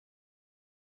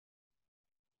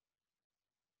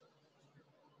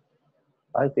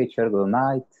Hi, teacher. Good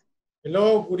night.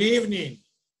 Hello, good evening.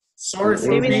 Sorry Good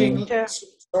for evening.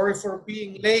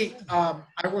 being late.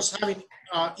 I was having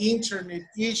internet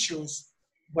issues,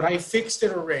 but I fixed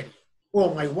it already.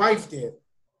 Well, my wife did.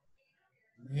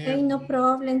 Hey, no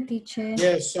problem, teacher.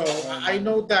 Yes, so I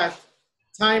know that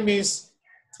time is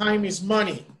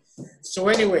money. So,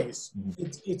 anyways,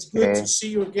 it's good to see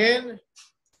you again.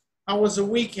 How was the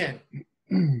weekend?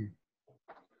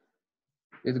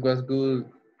 It was good.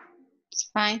 It's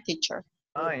fine, teacher.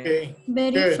 Okay.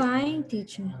 Very good. fine,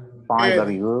 teacher. Fine, Good.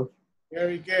 very good.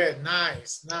 Very good.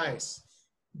 Nice, nice.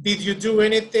 Did you do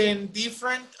anything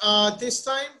different this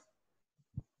time?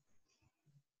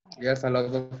 Yes, a lot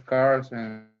of cars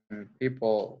and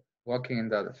people walking in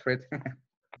the street.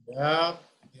 Yeah,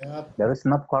 yeah. There is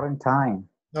not quarantine.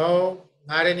 No,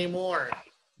 not anymore.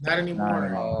 Not anymore.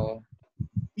 No.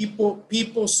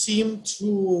 People seem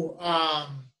to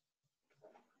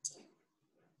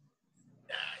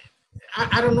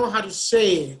I don't know how to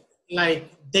say it. Like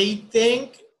they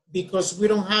think because we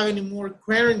don't have any more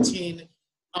quarantine,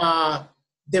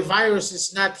 the virus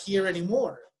is not here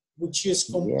anymore, which is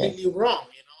completely wrong.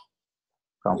 You know,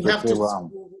 Completely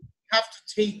wrong. we have to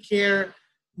take care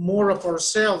more of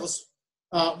ourselves,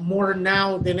 more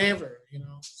now than ever. You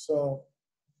know, so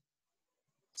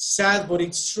sad, but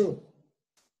it's true.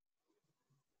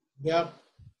 Yep.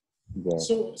 Yes.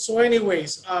 So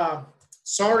anyways,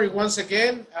 sorry once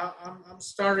again. I'm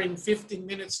starting 15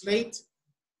 minutes late.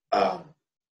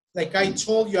 Like I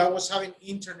told you, I was having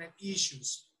internet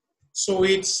issues. So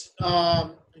it's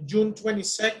June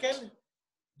 22nd.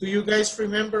 Do you guys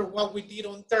remember what we did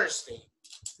on Thursday?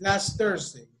 Last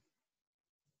Thursday.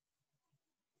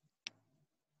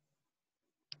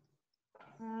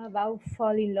 About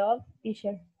fall in love,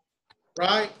 teacher.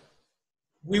 Right?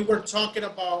 We were talking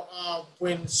about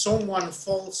when someone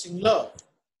falls in love.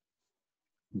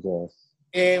 Yes.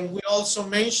 And we also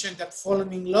mentioned that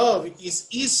falling in love is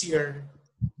easier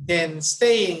than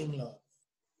staying in love.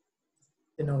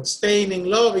 You know, staying in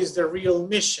love is the real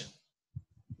mission.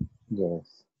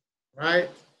 Yes. Right?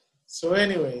 So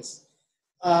anyways,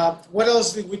 what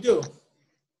else did we do?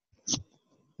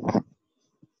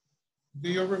 Do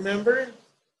you remember?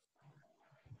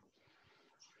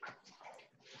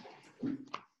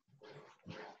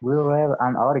 We read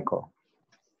an article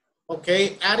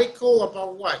Okay, article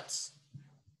about what?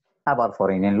 about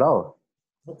falling in love.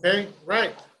 Okay,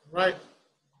 right, right.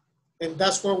 And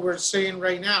that's what we're saying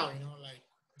right now, you know, like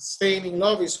staying in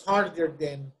love is harder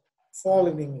than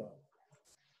falling in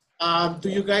love. Do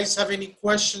you guys have any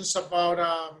questions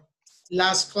about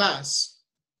last class?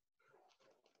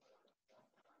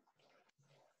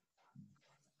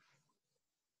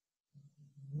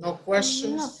 No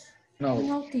questions?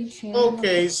 No, teacher.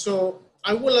 Okay, so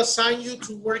I will assign you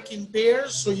to work in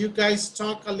pairs so you guys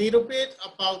talk a little bit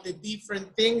about the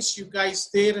different things you guys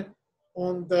did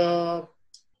on the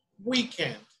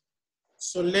weekend.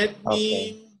 So let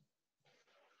me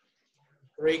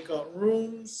break out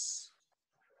rooms.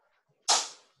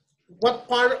 What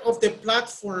part of the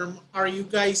platform are you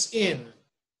guys in?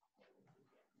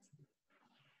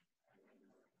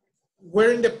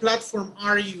 Where in the platform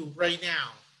are you right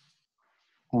now?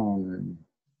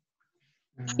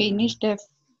 Finish the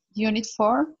unit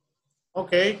 4.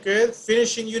 Okay, good.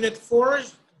 Finishing unit 4,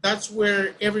 that's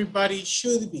where everybody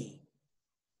should be.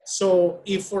 So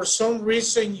if for some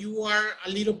reason you are a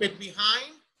little bit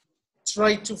behind,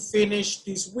 try to finish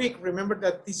this week. Remember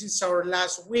that this is our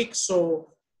last week, so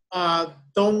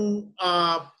don't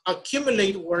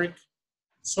accumulate work.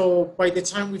 So by the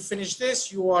time we finish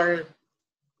this, you are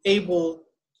able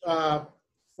to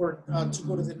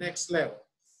go to the next level.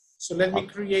 So let me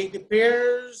create the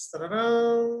pairs.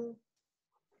 Ta-da-da.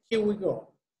 Here we go.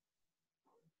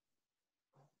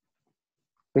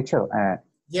 Teacher,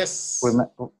 yes.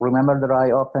 Remember that I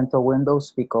opened the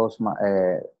windows because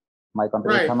my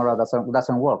computer camera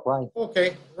doesn't work, right?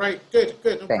 Okay, right, good,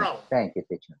 no problem. Thank you,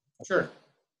 teacher. Sure.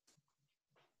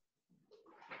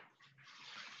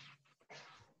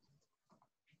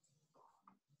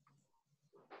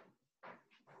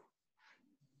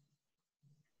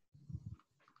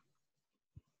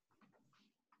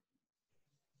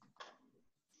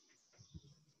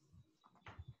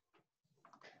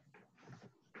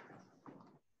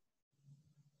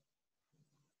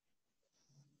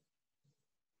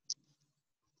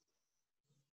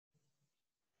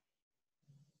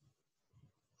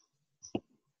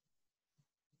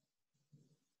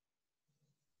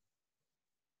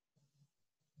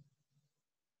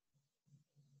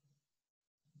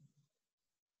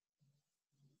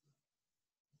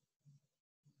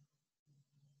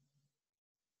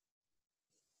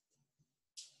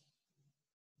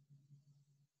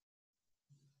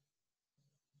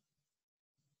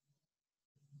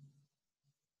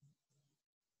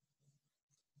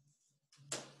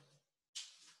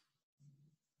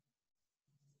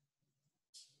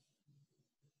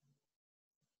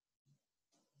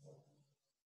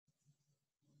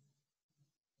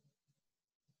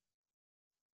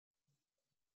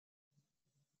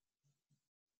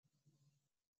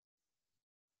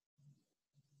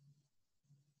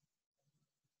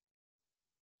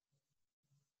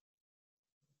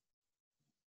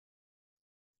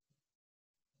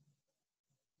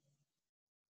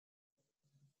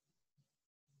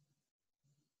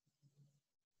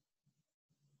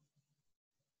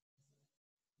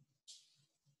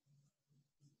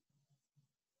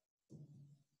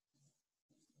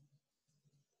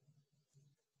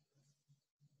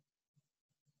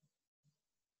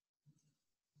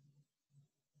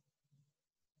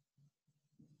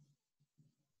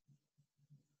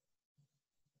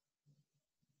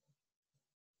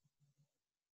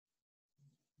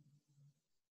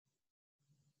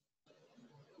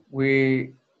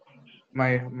 we,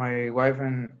 my wife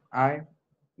and I,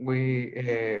 we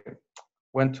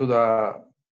went to the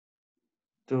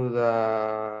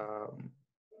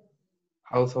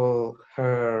house of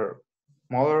her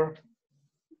mother,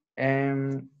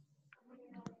 and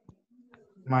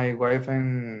my wife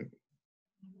and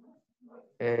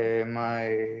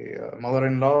my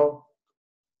mother-in-law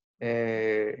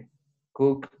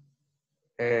cook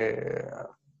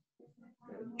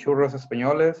churros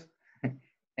españoles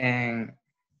and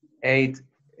ate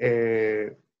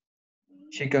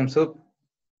chicken soup.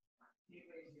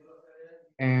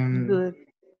 And Good.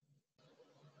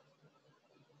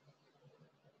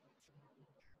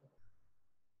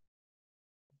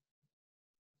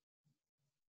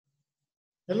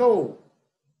 Hello.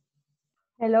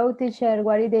 Hello, teacher.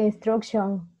 What is the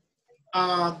instruction?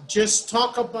 Just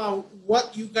talk about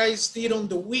what you guys did on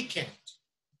the weekend.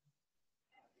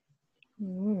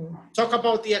 Talk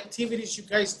about the activities you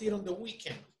guys did on the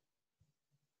weekend.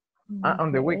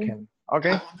 On the weekend.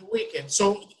 Okay. On the weekend.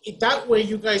 So that way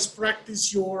you guys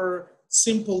practice your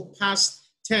simple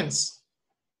past tense.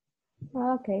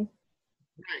 Okay.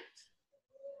 Right.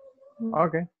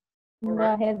 Okay. Go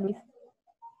ahead, please.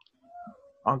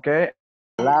 Okay.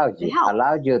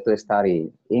 Allowed you to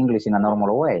study English in a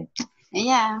normal way.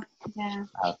 Yeah. Okay.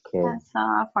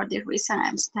 So for this reason,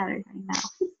 I'm studying right now.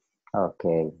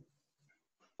 Okay.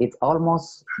 It's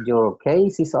almost, your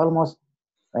case is almost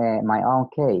my own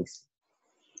case.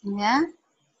 Yeah.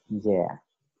 Yeah.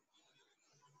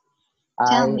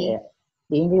 Tell me.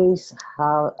 English,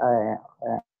 how,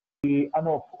 I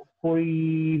know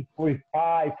 40,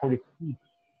 45, 46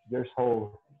 years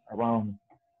old around.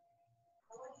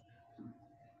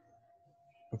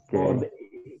 Okay.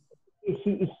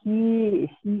 He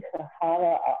had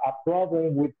a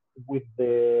problem with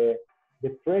the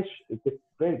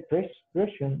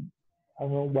expression. I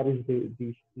don't know what is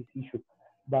this issue,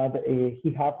 but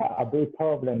he had a big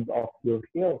problem of your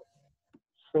health.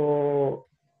 So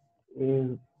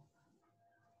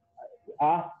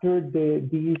after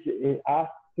before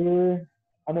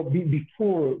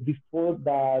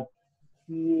that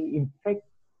he is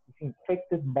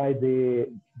infected by the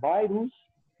virus,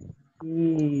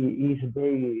 he is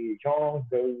very young,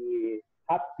 very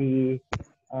happy,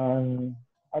 and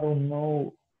I don't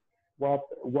know what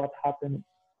happened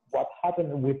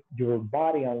with your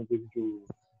body and with your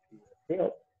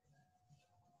health.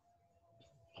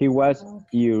 He was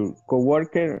your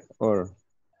coworker or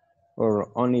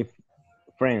only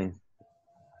friend?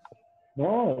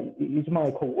 No, he's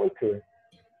my coworker.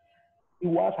 He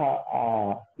was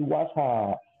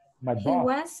my boss. He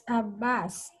was a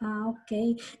boss.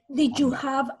 Okay. Did you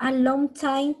have a long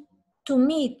time to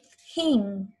meet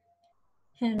him,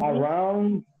 Henry?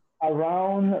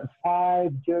 Around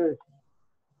 5 years.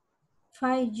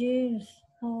 5 years.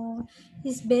 Oh,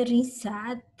 it's very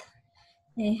sad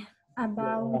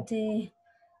about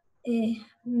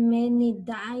many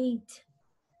died.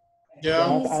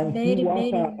 Yeah. Yes, and very, he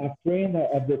was very. a friend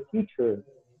of the teacher.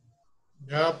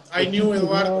 Yeah, I knew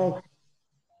Eduardo.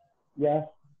 Yes.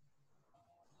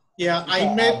 Yeah,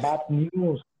 I met. Bad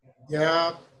news.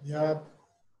 Yeah. You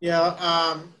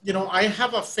know, I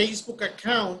have a Facebook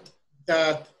account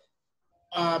that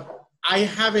I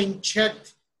haven't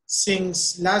checked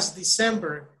since last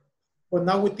December, but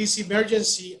now with this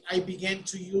emergency, I began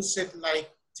to use it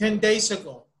like 10 days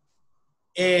ago.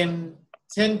 And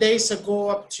 10 days ago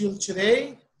up till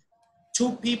today,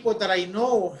 2 people that I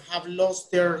know have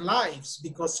lost their lives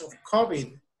because of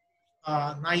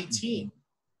COVID-19. You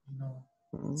know,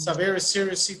 it's a very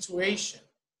serious situation.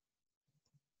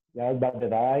 Yeah, but the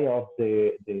die of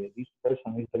this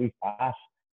person is very fast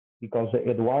because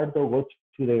Eduardo got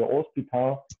to the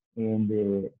hospital in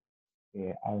the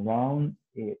around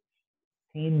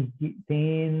 10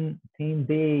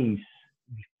 days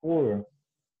before,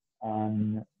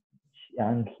 and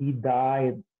he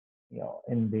died, you know,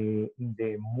 in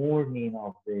the morning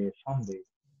of the Sunday.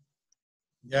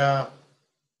 Yeah,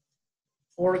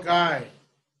 poor guy.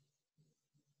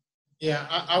 Yeah,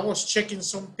 I was checking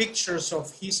some pictures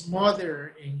of his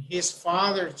mother and his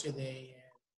father today.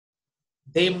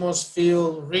 They must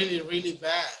feel really, really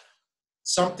bad.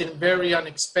 Something very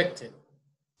unexpected.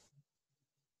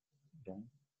 Okay.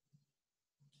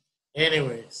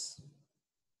 Anyways.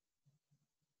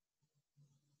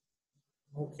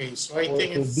 Okay, so I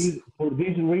think it's... For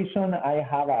this reason, I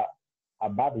have a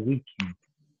bad weekend.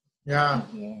 Yeah.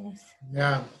 Yes.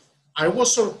 Yeah. I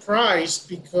was surprised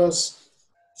because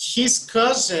his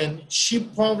cousin, she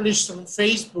published on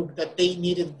Facebook that they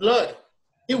needed blood.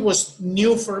 It was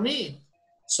new for me.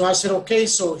 So I said, okay,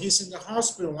 so he's in the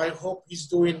hospital. I hope he's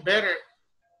doing better.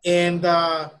 And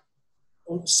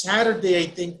on Saturday, I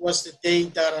think, was the day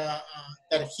that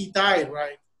that he died,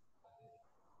 right?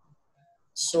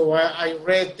 So I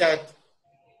read that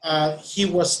he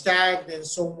was tagged and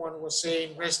someone was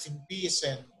saying rest in peace,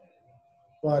 and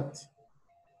but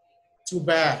too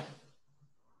bad.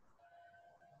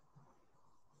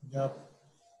 Yep.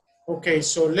 Okay,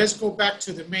 so let's go back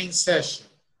to the main session.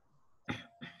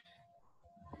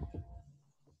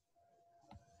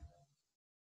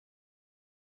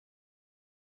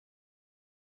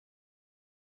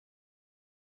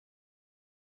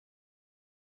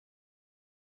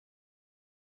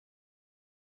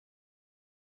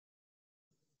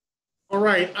 All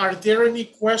right, are there any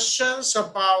questions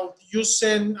about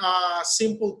using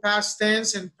simple past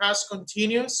tense and past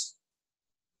continuous?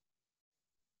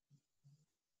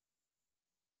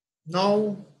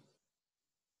 No?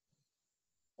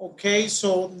 Okay,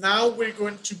 so now we're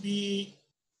going to be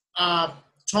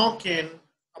talking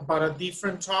about a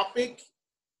different topic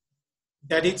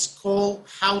that it's called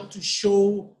how to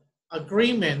show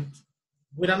agreement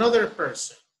with another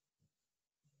person.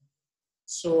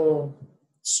 So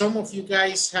some of you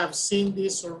guys have seen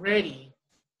this already.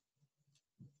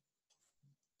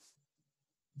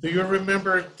 Do you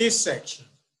remember this section?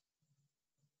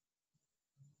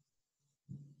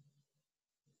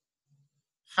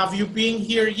 Have you been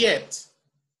here yet?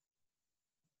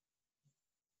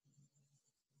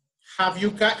 Have you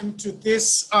gotten to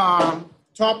this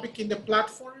topic in the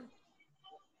platform?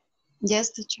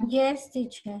 Yes, teacher. Yes,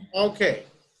 teacher. Okay,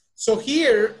 so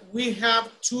here we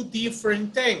have two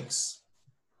different things.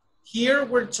 Here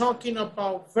we're talking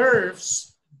about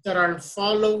verbs that are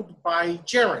followed by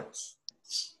gerunds.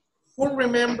 Who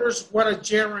remembers what a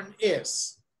gerund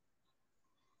is?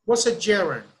 What's a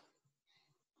gerund?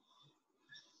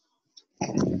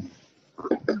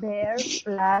 Verb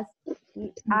plus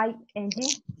ing.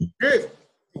 Good,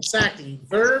 exactly.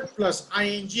 Verb plus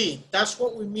ing. That's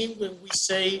what we mean when we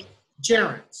say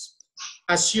gerunds.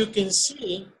 As you can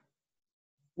see,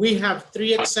 we have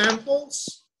three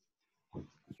examples.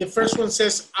 The first one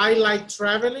says, I like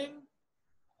traveling,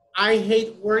 I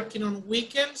hate working on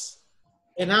weekends,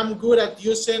 and I'm good at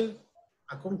using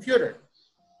a computer.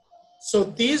 So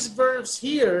these verbs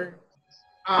here,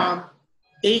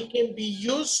 they can be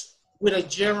used with a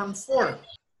gerund form.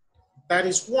 That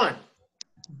is one.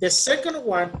 The second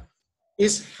one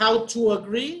is how to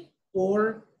agree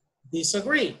or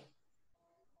disagree.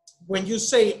 When you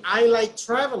say, I like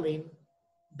traveling,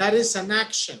 that is an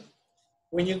action.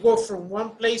 When you go from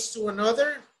one place to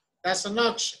another, that's an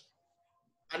action.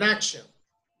 An action.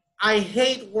 I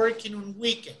hate working on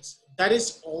weekends. That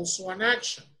is also an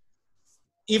action.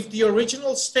 If the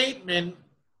original statement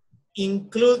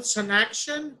includes an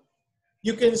action,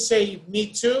 you can say me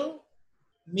too,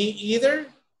 me either,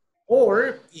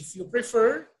 or if you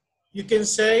prefer, you can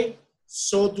say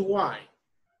so do I,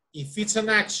 if it's an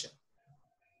action.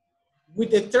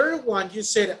 With the third one, you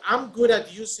said I'm good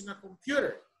at using a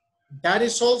computer. That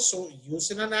is also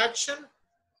using an action,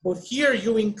 but here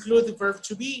you include the verb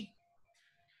to be.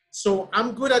 So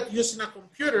I'm good at using a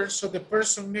computer, so the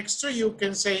person next to you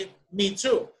can say me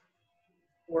too,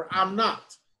 or I'm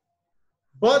not.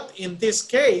 But in this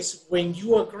case, when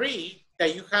you agree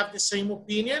that you have the same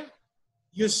opinion,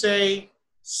 you say,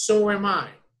 so am I.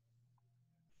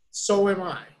 So am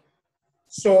I.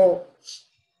 So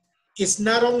it's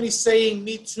not only saying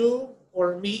me too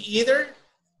or me either,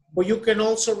 but you can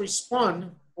also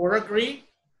respond or agree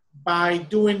by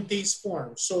doing these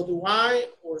forms. So do I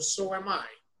or so am I.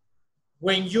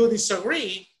 When you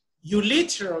disagree, you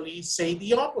literally say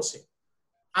the opposite.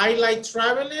 I like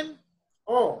traveling.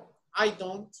 Oh, I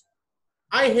don't.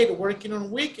 I hate working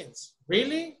on weekends.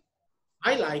 Really?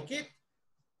 I like it.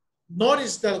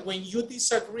 Notice that when you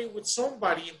disagree with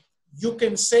somebody, you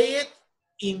can say it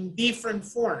in different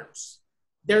forms.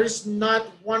 There is not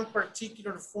one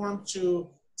particular form to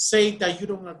say that you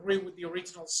don't agree with the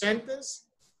original sentence.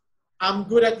 I'm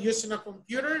good at using a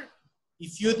computer.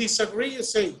 If you disagree, you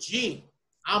say, gee,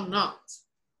 I'm not.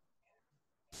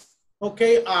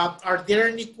 Okay, are there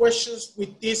any questions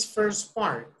with this first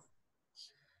part?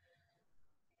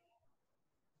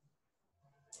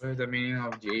 What is the meaning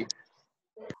of G?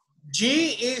 G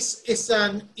is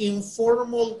an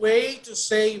informal way to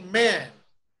say man.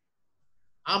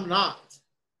 I'm not.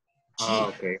 G.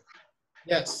 Oh, okay.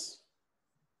 Yes.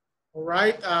 All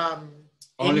right.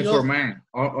 Only for men.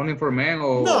 Only for men,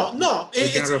 or no. We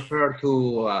can refer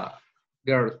to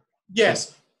girls.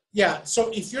 Yes. Yeah.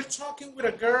 So if you're talking with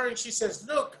a girl and she says,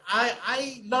 "Look,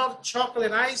 I love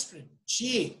chocolate ice cream."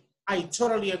 Gee, I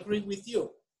totally agree with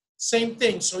you. Same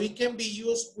thing. So it can be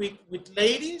used with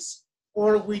ladies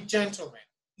or with gentlemen.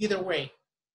 Either way.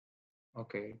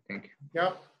 Okay, thank you.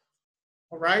 Yep.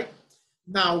 All right.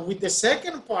 Now, with the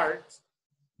second part,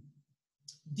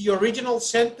 the original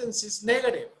sentence is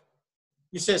negative.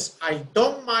 It says, I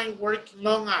don't mind working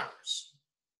long hours.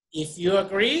 If you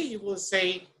agree, you will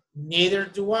say, neither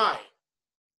do I.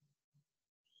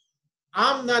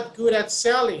 I'm not good at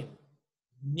selling.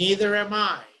 Neither am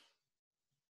I.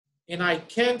 And I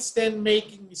can't stand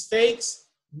making mistakes.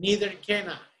 Neither can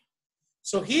I.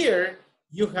 So here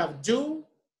you have do,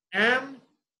 am,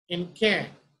 and can.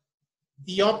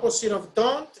 The opposite of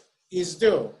don't is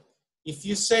do. If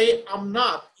you say I'm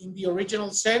not in the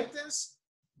original sentence,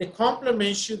 the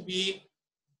complement should be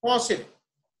positive.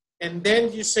 And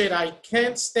then you said I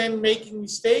can't stand making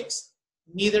mistakes,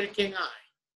 neither can I.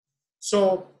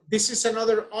 So this is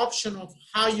another option of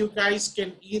how you guys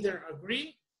can either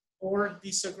agree or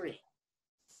disagree.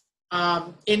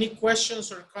 Any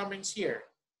questions or comments here?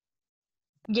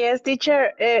 Yes,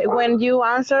 teacher. When you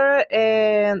answer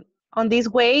on this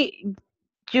way,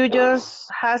 you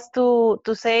just has to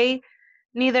say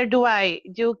neither do I.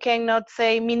 You cannot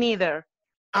say me neither.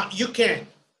 You can.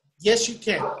 Yes, you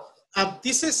can.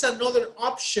 This is another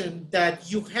option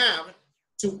that you have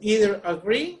to either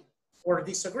agree or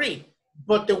disagree.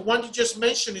 But the one you just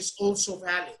mentioned is also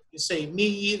valid. You say me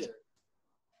either.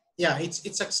 Yeah,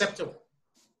 it's acceptable.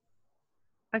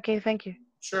 Okay, thank you.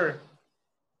 Sure.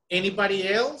 Anybody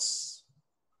else?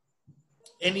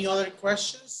 Any other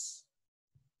questions?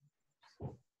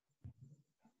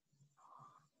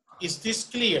 Is this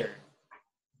clear?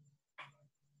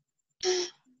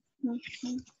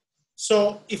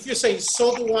 So if you say,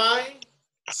 so do I,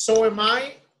 so am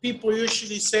I, people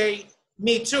usually say,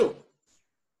 me too.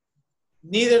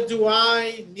 Neither do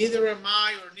I, neither am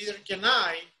I, or neither can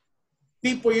I.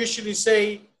 People usually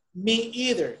say, me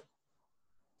either.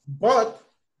 But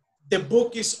the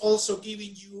book is also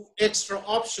giving you extra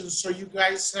options so you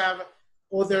guys have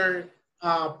other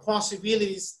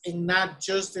possibilities and not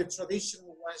just the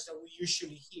traditional ones that we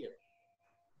usually hear.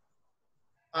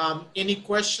 Any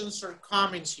questions or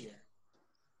comments here?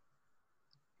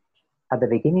 At the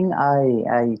beginning,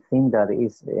 I think that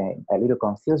is a little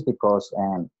confused because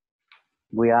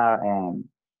we have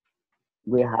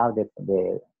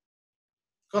the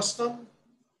Custom?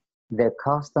 The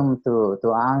custom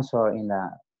to answer in the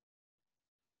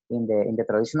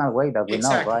traditional way that we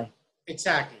know, right?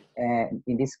 Exactly. And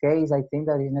in this case, I think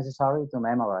that it's necessary to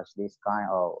memorize this kind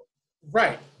of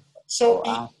right. So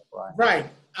answer, right.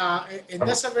 And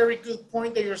that's a very good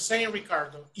point that you're saying,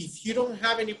 Ricardo. If you don't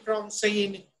have any problem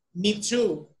saying me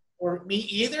too or me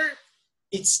either,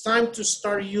 it's time to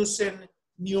start using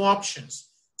new options.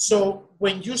 So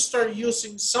when you start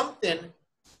using something,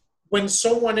 when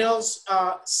someone else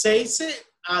says it,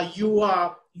 you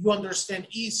understand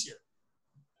easier.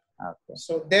 Okay.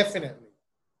 So definitely.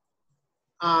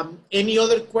 Any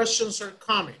other questions or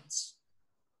comments?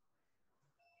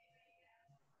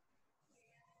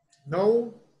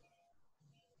 No?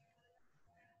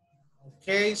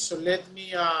 Okay, so let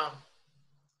me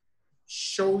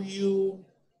show you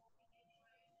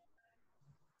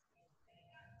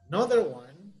another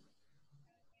one.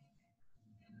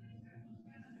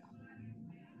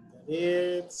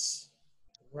 It's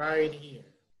right here.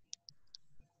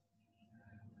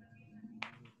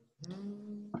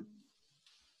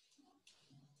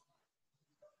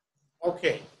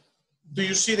 Okay. Do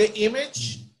you see the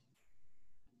image?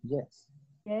 Yes.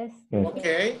 Yes.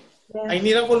 Okay. Yes. I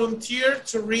need a volunteer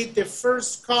to read the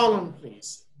first column,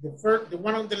 please. The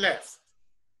one on the left.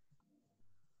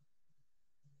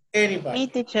 Anybody? Me,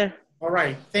 teacher. All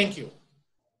right, thank you.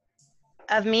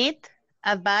 Admit,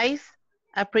 advise,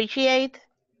 appreciate,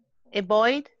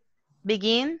 avoid,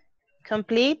 begin,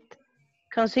 complete,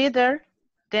 consider,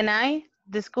 deny,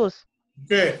 discuss.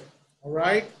 Good. All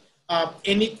right.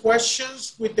 Any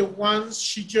questions with the ones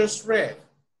she just read?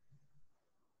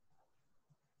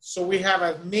 So we have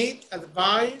admit,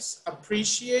 advise,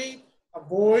 appreciate,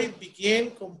 avoid,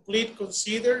 begin, complete,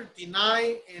 consider,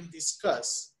 deny, and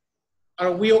discuss.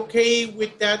 Are we okay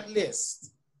with that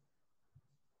list?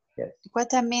 Yes.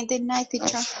 What I mean, deny,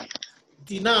 teacher?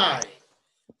 Deny.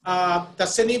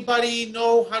 Does anybody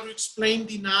know how to explain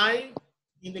deny?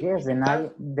 Yes,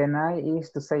 deny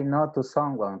is to say no to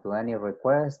someone, to any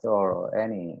request or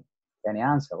any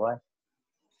answer, right?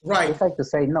 Right. It's like to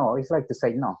say no. It's like to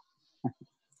say no.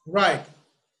 Right.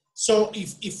 So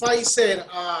if I said,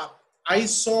 I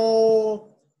saw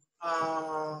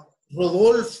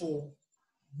Rodolfo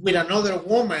with another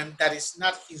woman that is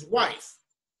not his wife.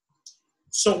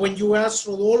 So when you ask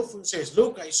Rodolfo and says,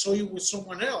 look, I saw you with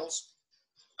someone else,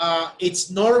 it's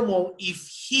normal if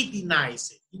he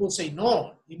denies it. He will say,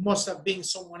 no, it must have been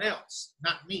someone else,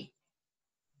 not me.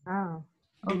 Ah,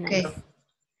 Okay.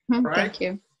 Right. Thank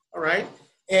you. All right.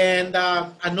 And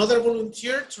another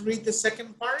volunteer to read the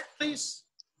second part, please.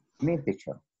 Me,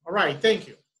 teacher. All right, thank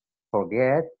you.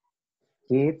 Forget,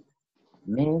 keep,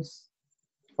 miss,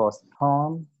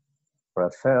 postpone,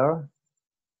 prefer,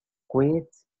 quit,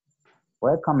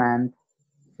 recommend,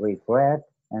 regret,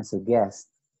 and suggest.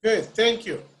 Good, thank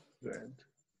you. Good.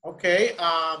 Okay,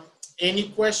 any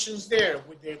questions there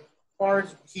with the part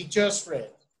he just read?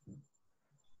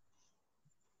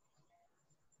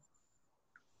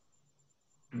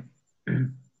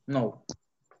 No.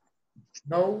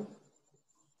 No?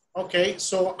 Okay,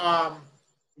 so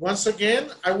once again,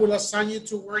 I will assign you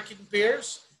to work in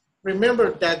pairs.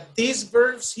 Remember that these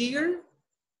verbs here,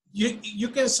 you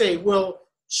can say, well,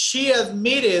 she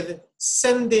admitted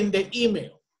sending the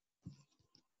email.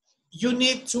 You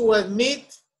need to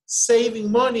admit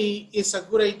saving money is a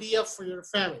good idea for your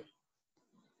family.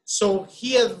 So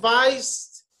he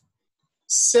advised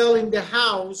selling the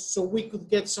house so we could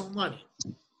get some money.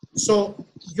 So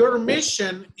your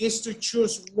mission is to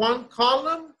choose one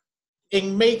column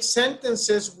and make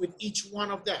sentences with each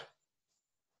one of them.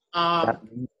 That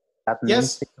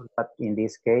Yes? means that in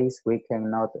this case, we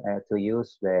cannot to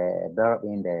use the verb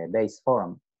in the base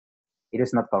form. It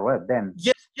is not correct then.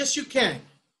 Yes, you can.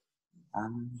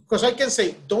 Because I can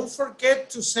say, don't forget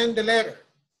to send the letter.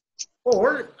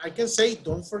 Or I can say,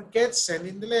 don't forget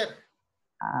sending the letter.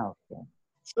 Okay.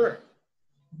 Sure.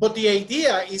 But the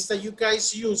idea is that you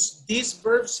guys use these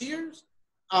verbs here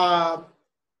and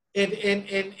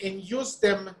use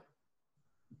them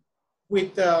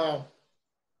with the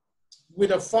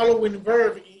following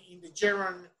verb in the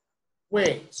gerund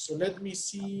way. So let me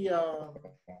see. 8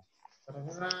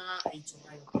 to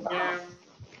 9 p.m.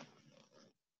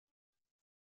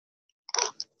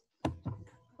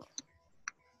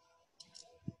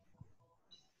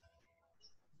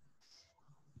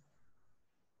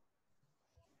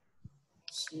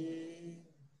 See,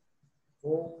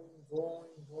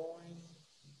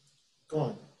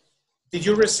 going. Did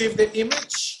you receive the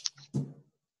image?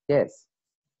 Yes.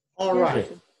 All right.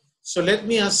 So let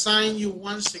me assign you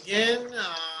once again.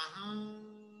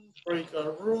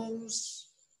 Breakout rooms.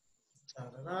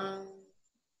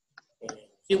 Okay,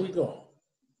 here we go.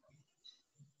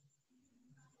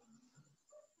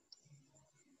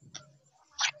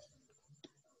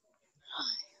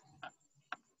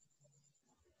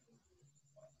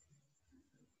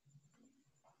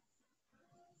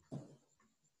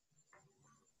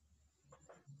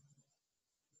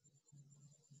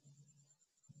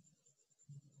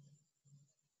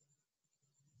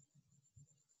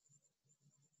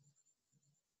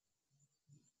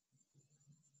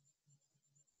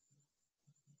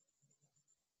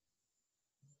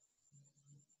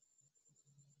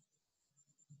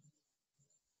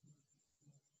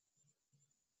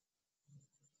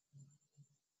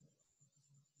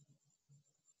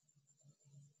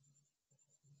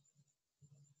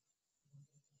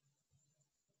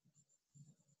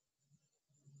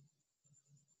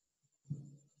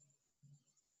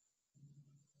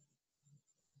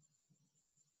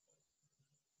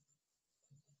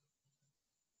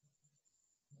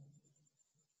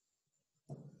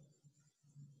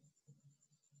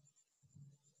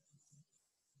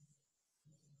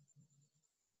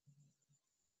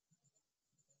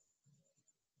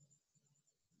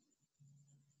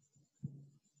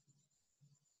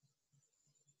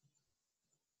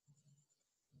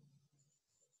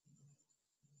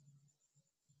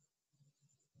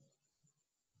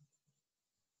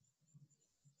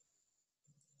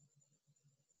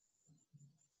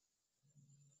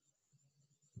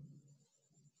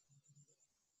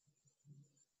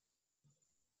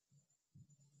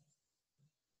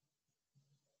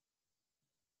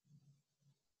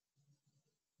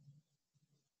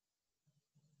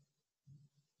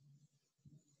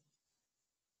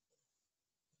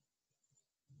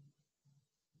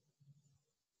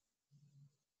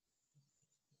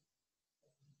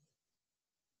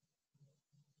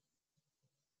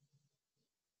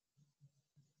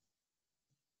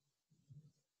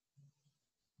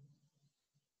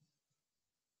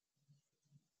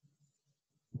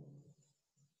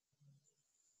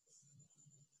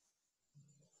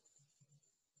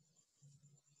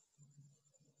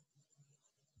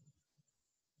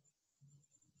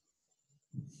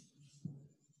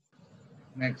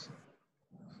 Next.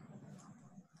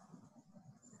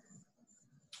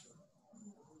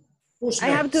 Who's I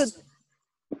have to. next?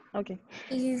 Okay.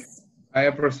 I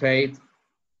appreciate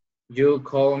you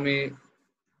call me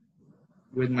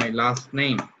with my last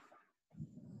name.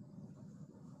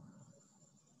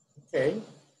 Okay.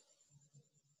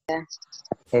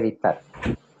 Editar.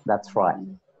 That's right.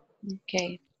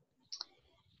 Okay.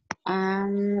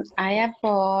 I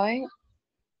avoid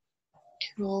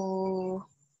to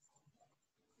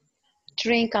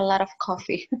drink a lot of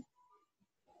coffee.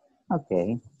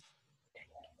 Okay.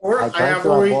 Or I I try to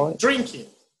avoid avoid. drinking.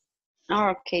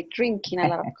 Okay, drinking a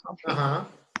lot of coffee. Uh-huh.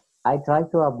 I try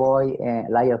to avoid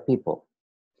liar people.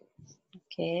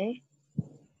 Okay.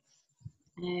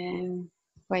 And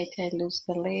wait, I lose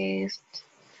the list.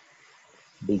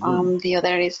 Begin. The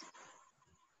other is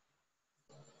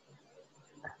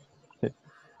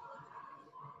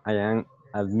I am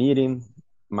admitting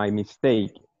my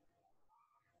mistake.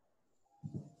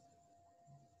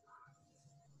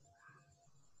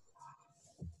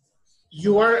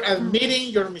 You are admitting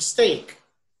your mistake.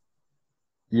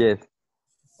 Yes.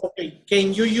 Okay,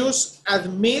 can you use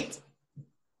admit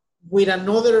with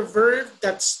another verb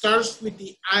that starts with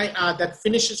the that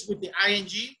finishes with the ing?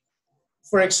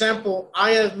 For example,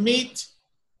 I admit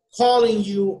calling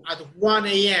you at 1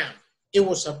 a.m. It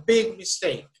was a big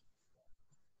mistake.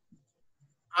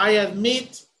 I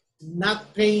admit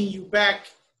not paying you back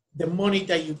the money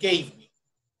that you gave me.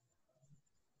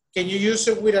 Can you use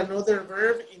it with another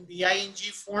verb in the ing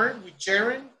form with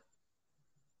gerund?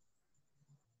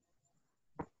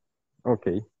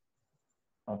 Okay.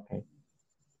 Okay.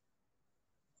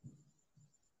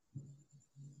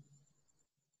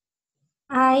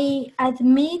 I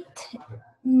admit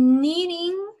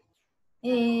needing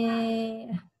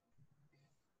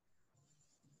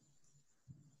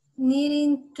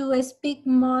needing to speak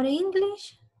more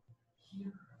English.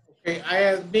 Okay, I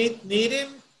admit needing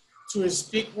to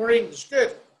speak more English.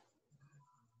 Good.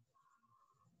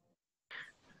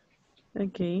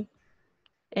 Okay.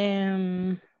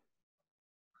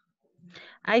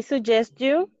 I suggest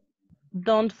you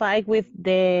don't fight with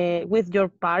your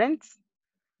parents.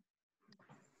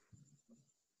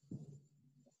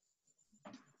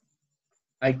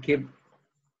 I keep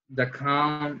the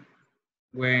calm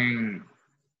when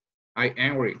I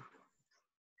angry.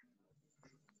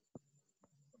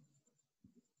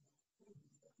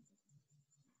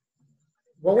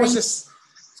 What was this?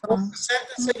 What was the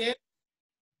sentence again?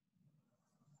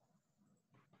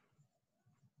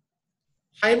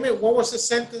 Jaime, what was the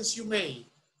sentence you made?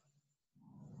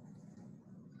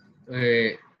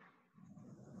 I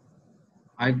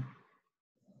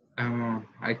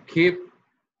keep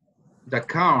the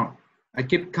calm. I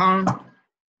keep calm.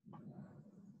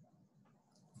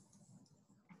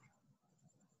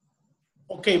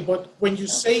 Okay, but when you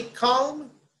say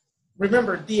calm,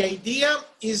 remember the idea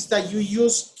is that you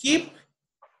use keep.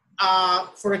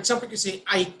 For example, you say,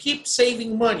 I keep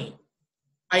saving money.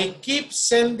 I keep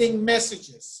sending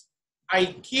messages.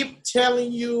 I keep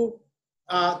telling you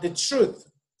the truth.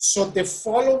 So the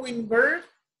following verb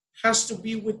has to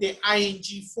be with the ing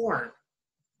form.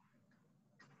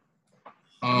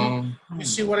 You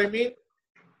see what I mean?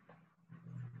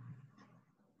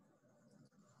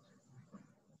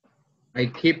 I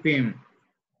keep him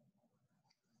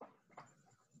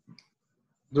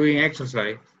doing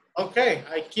exercise. Okay,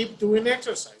 I keep doing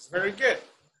exercise. Very good.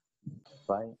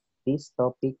 Right. This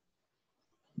topic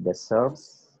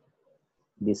deserves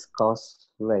discuss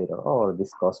later or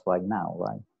discuss right now,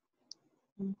 right?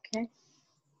 okay.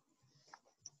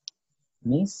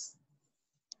 Miss,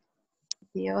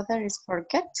 The other is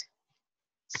forget.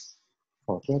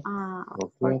 forget,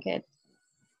 Forget.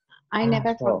 I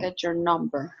never Oh. forget your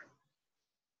number.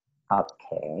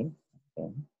 Okay.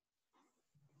 Okay.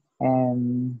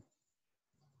 And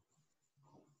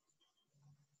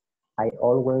I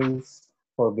always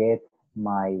forget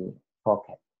my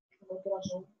pocket.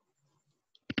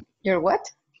 Your what?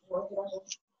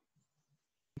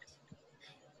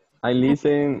 I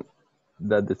listen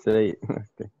that they say.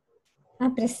 Okay.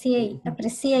 Appreciate. What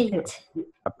is the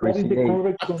Appreciate.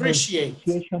 correct Appreciate.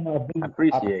 pronunciation of this?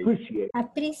 Appreciate.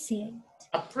 Appreciate.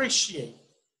 Appreciate.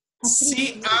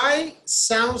 CI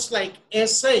sounds like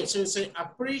SH, so you say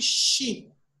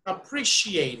appreciate.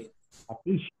 Appreciate it.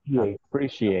 Appreciate.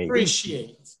 Appreciate.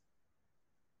 Appreciate.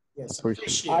 Yes,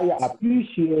 Appreciate. I appreciate.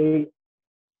 appreciate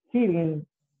sitting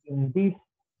in this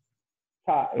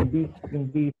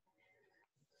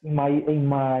in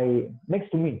my next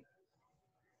to me.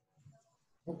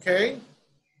 Okay.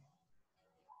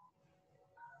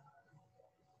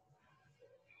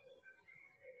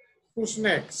 Who's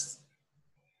next?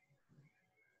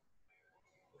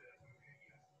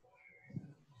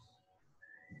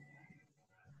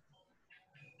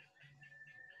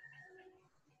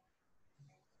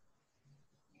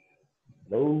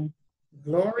 Hello.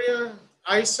 Gloria,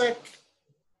 Isaac.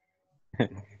 I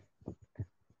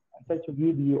try to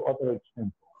give you other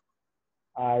example.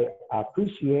 I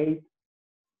appreciate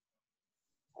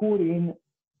putting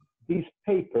this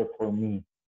paper for me.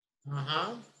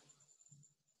 Uh-huh.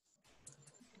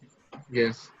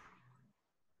 Yes.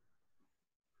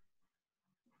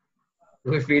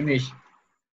 We finish.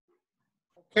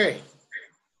 Okay.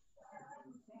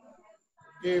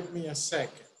 Give me a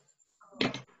second.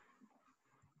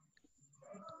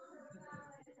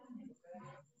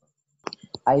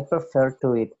 I prefer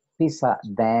to eat pizza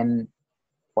than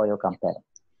pollo campero.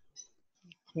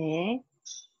 Okay.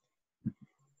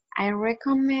 I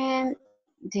recommend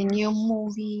the new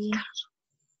movie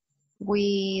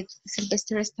with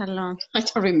Sylvester Stallone. I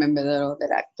don't remember the other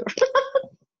actor.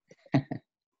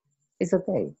 It's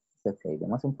okay. It's okay. The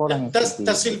most important is to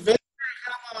Does be. Sylvester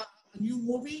have a new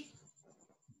movie?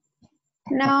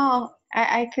 No,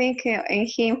 I think in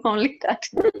him only that.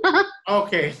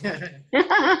 Okay.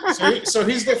 So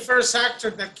he's the first actor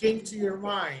that came to your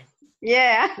mind.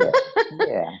 Yeah. Yeah,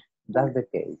 yeah, that's the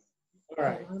case. All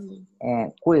right.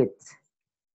 And quit.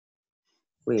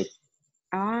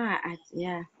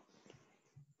 Yeah.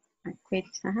 I quit.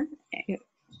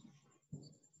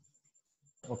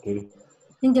 Okay.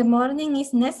 In the morning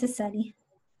is necessary.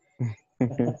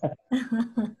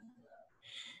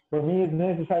 For me, it's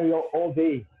necessary all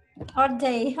day. All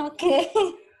day, okay.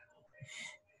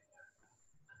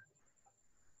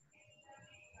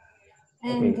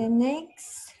 And Okay. the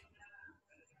next,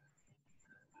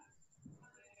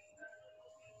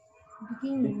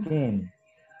 begin. Begin.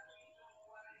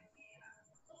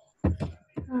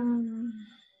 Um,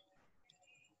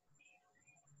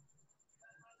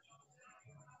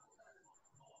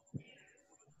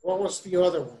 What was the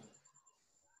other one?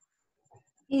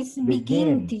 is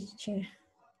begin, Begin. teacher.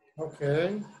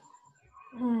 Okay.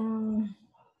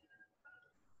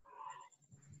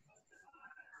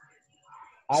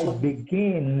 I So-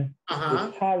 begin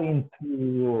studying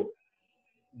to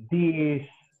this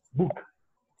book.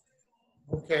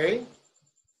 Okay.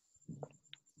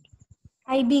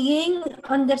 I begin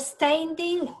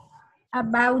understanding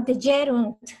about the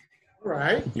gerund. All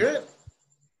right. Good.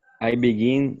 I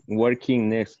begin working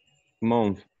next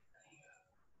month.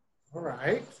 All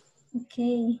right.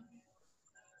 Okay,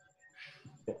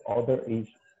 The other is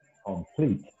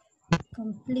complete.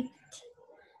 complete.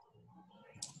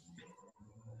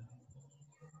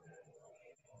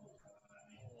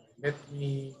 Let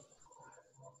me.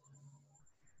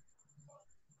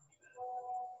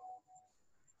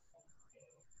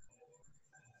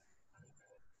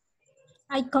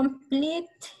 I complete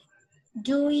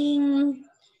doing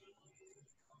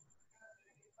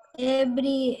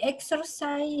every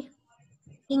exercise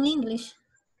in English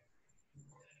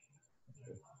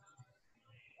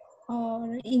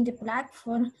or in the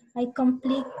platform. I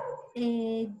complete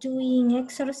doing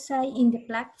exercise in the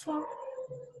platform.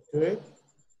 Good.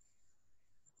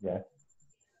 Yeah.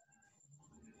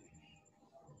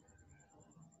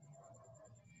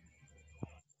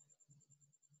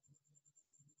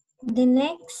 The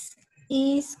next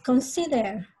is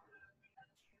consider.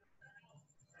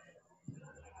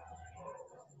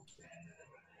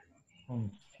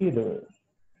 Consider.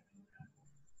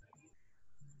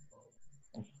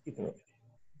 Consider.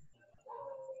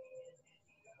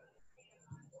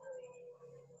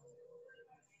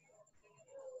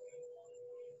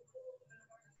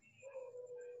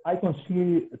 I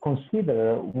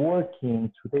consider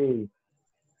working today.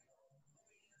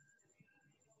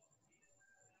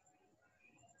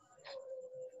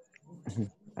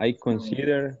 I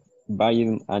consider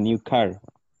buying a new car.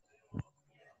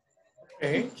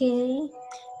 Okay. Okay.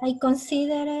 I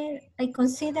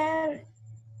consider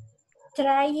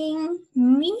trying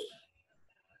me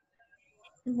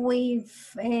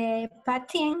with a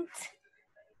patent.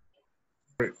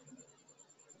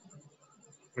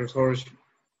 Resource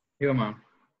human.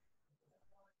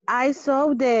 I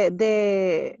saw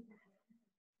the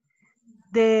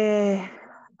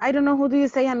I don't know, who do you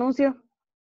say anuncio?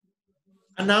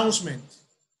 Announcement.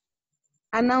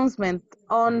 Announcement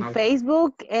on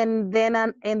Facebook, and then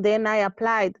I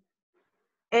applied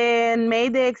and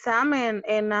made the exam,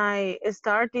 and I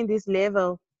start in this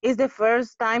level. It's the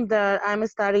first time that I'm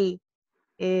studying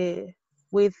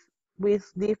with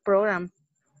this program.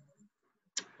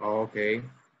 Okay.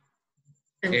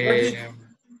 And Um,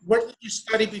 what did you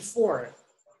study before?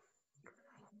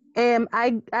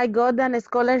 I got an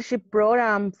scholarship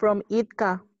program from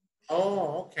ITCA.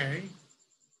 Oh, okay.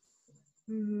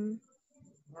 Mm-hmm.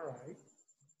 All right.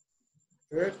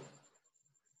 Good.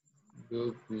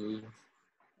 good.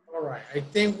 All right. I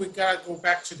think we gotta go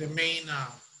back to the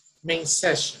main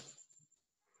session.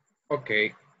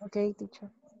 Okay. Okay, teacher.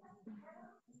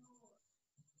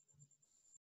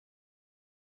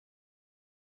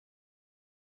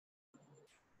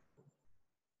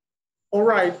 All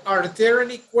right, are there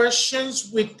any questions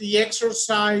with the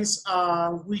exercise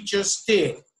we just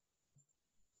did?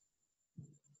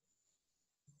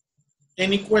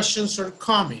 Any questions or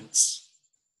comments?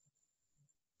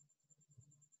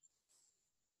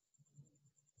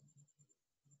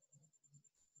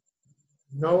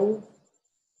 No?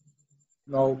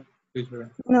 No,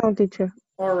 teacher. No, teacher.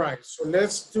 All right, so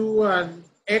let's do an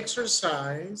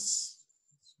exercise.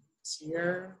 It's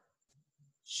here,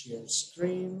 share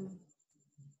screen,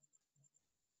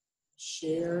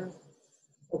 share.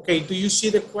 Okay, do you see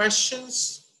the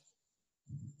questions?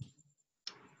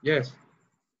 Yes.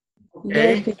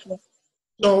 Okay. Yes, teacher.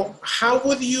 So how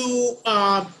would you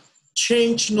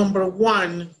change number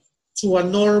 1 to a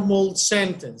normal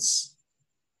sentence?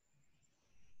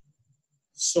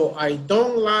 So I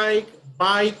don't like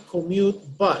bike,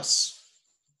 commute, bus.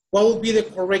 What would be the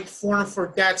correct form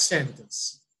for that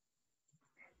sentence?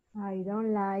 I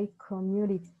don't like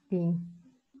commuting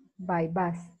by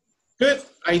bus. Good.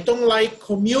 I don't like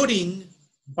commuting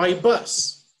by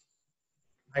bus.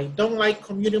 I don't like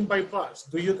commuting by bus.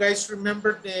 Do you guys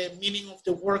remember the meaning of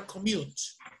the word commute?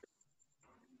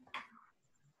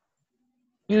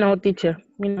 No, teacher.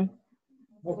 Me no.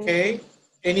 Okay.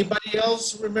 Anybody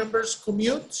else remembers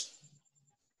commute?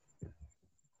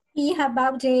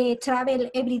 About the travel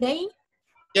every day.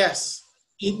 Yes.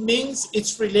 It means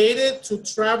it's related to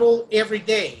travel every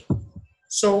day.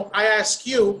 So I ask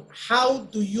you, how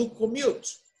do you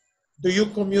commute? Do you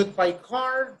commute by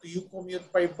car? Do you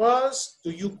commute by bus? Do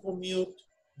you commute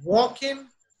walking?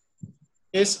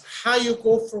 It's how you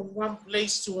go from one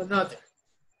place to another.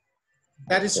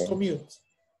 That is commute.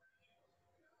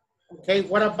 Okay,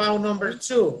 what about number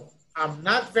 2? I'm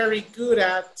not very good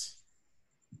at.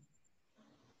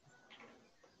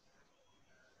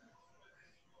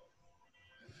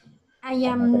 I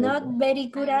am not very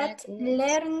good at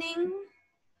learning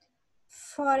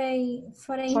foreign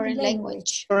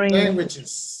language.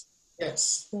 Languages.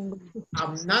 Yes.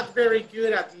 I'm not very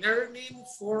good at learning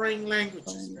foreign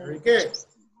languages. Very good.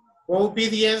 What will be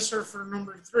the answer for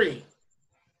number 3?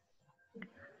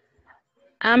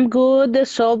 I'm good at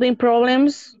solving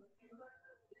problems.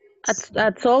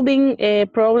 At solving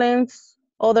problems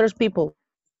others people.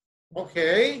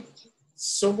 Okay.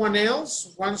 Someone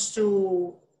else wants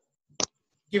to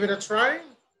give it a try?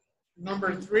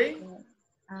 Number 3?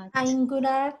 I'm good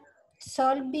at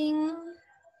solving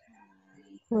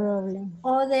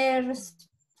others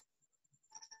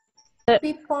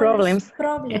people's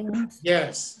problems.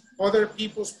 Yes. Other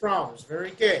people's problems.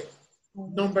 Very good.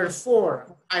 Number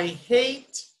 4, I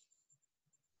hate.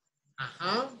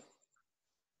 I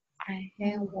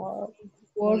hate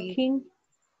Working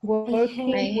I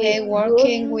hate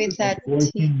working with a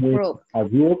group. A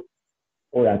group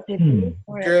or a team.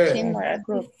 Or a Good. team or a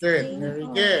group. Good. Very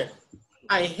good.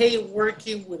 I hate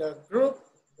working with a group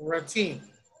or a team.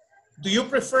 Do you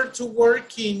prefer to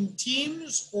work in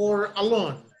teams or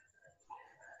alone?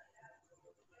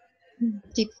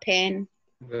 Depend.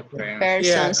 Depends.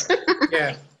 Persons.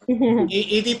 Yeah.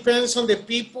 It depends on the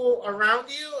people around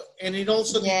you, and it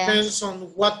also depends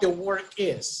on what the work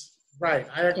is. Right,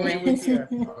 I agree with you.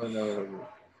 Oh, no.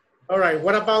 All right,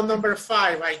 what about number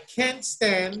 5? I can't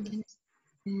stand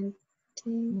Sitting.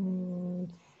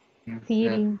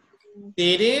 sitting.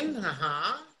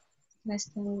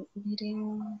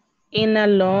 In a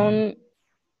long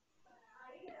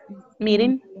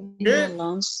meeting. Good.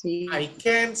 I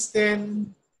can't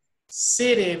stand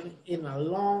sitting in a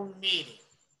long meeting.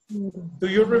 Do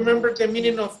you remember the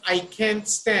meaning of I can't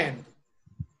stand?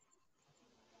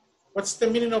 What's the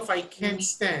meaning of I can't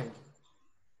stand?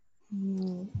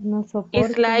 No soporto.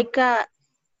 It's like a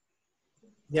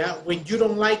Yeah, when you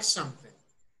don't like something.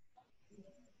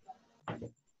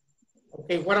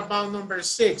 Okay, what about number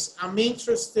 6? I'm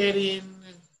interested in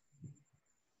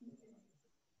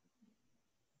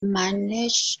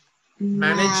managing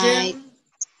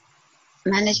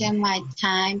my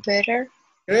time better.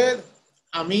 Good.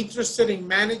 I'm interested in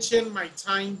managing my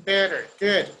time better.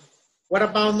 Good. What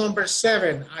about number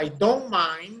 7? I don't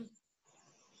mind.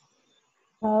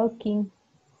 Talking.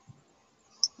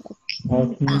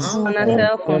 Talking on a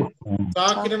cell phone.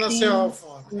 Talking on a cell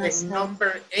phone. And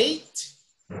number 8?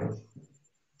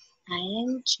 I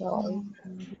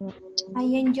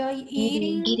enjoy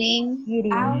eating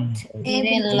out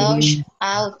eating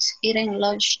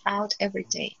lunch out every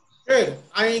day. Good.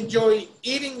 I enjoy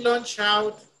eating lunch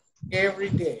out every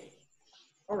day.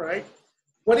 All right.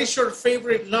 What is your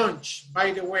favorite lunch,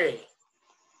 by the way?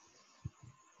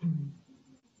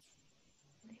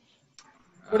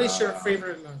 What is your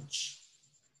favorite lunch?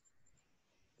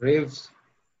 Ribs.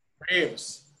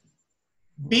 Ribs.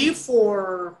 Beef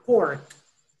or pork?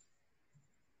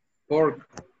 Pork.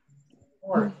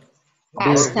 Pork.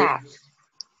 Pasta.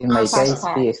 In my case,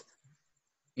 Pasta. fish.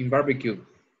 In barbecue.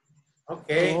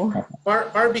 Okay.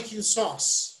 Barbecue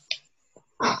sauce.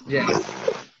 Yeah.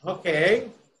 Okay.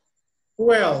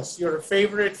 Who else? Your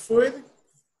favorite food?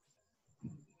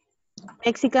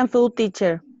 Mexican food,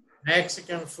 teacher.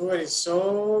 Mexican food is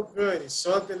so good. It's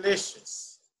so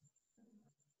delicious.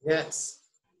 Yes.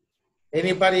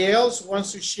 Anybody else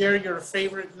wants to share your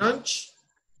favorite lunch?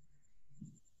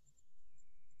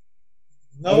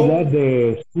 I got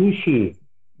the sushi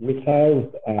without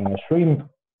shrimp.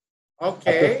 I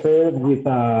Okay. prefer with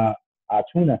a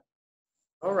tuna.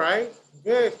 All right.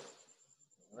 Good.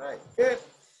 All right. Good.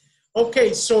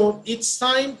 Okay. So it's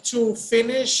time to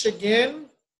finish again.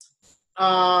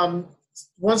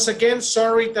 Once again,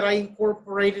 sorry that I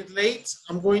incorporated late.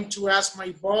 I'm going to ask my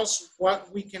boss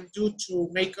what we can do to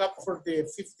make up for the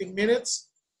 15 minutes.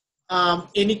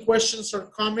 Any questions or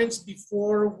comments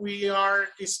before we are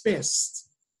dismissed?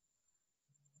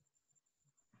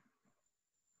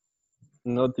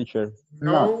 No, teacher.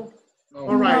 No?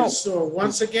 All right. So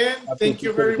once again, thank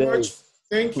you very much.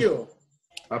 Thank you.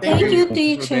 Thank you,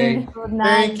 teacher. Good night.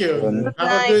 Thank you.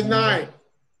 Have a good night.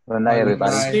 Good night,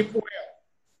 everybody. Sleep well.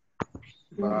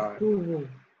 Bye.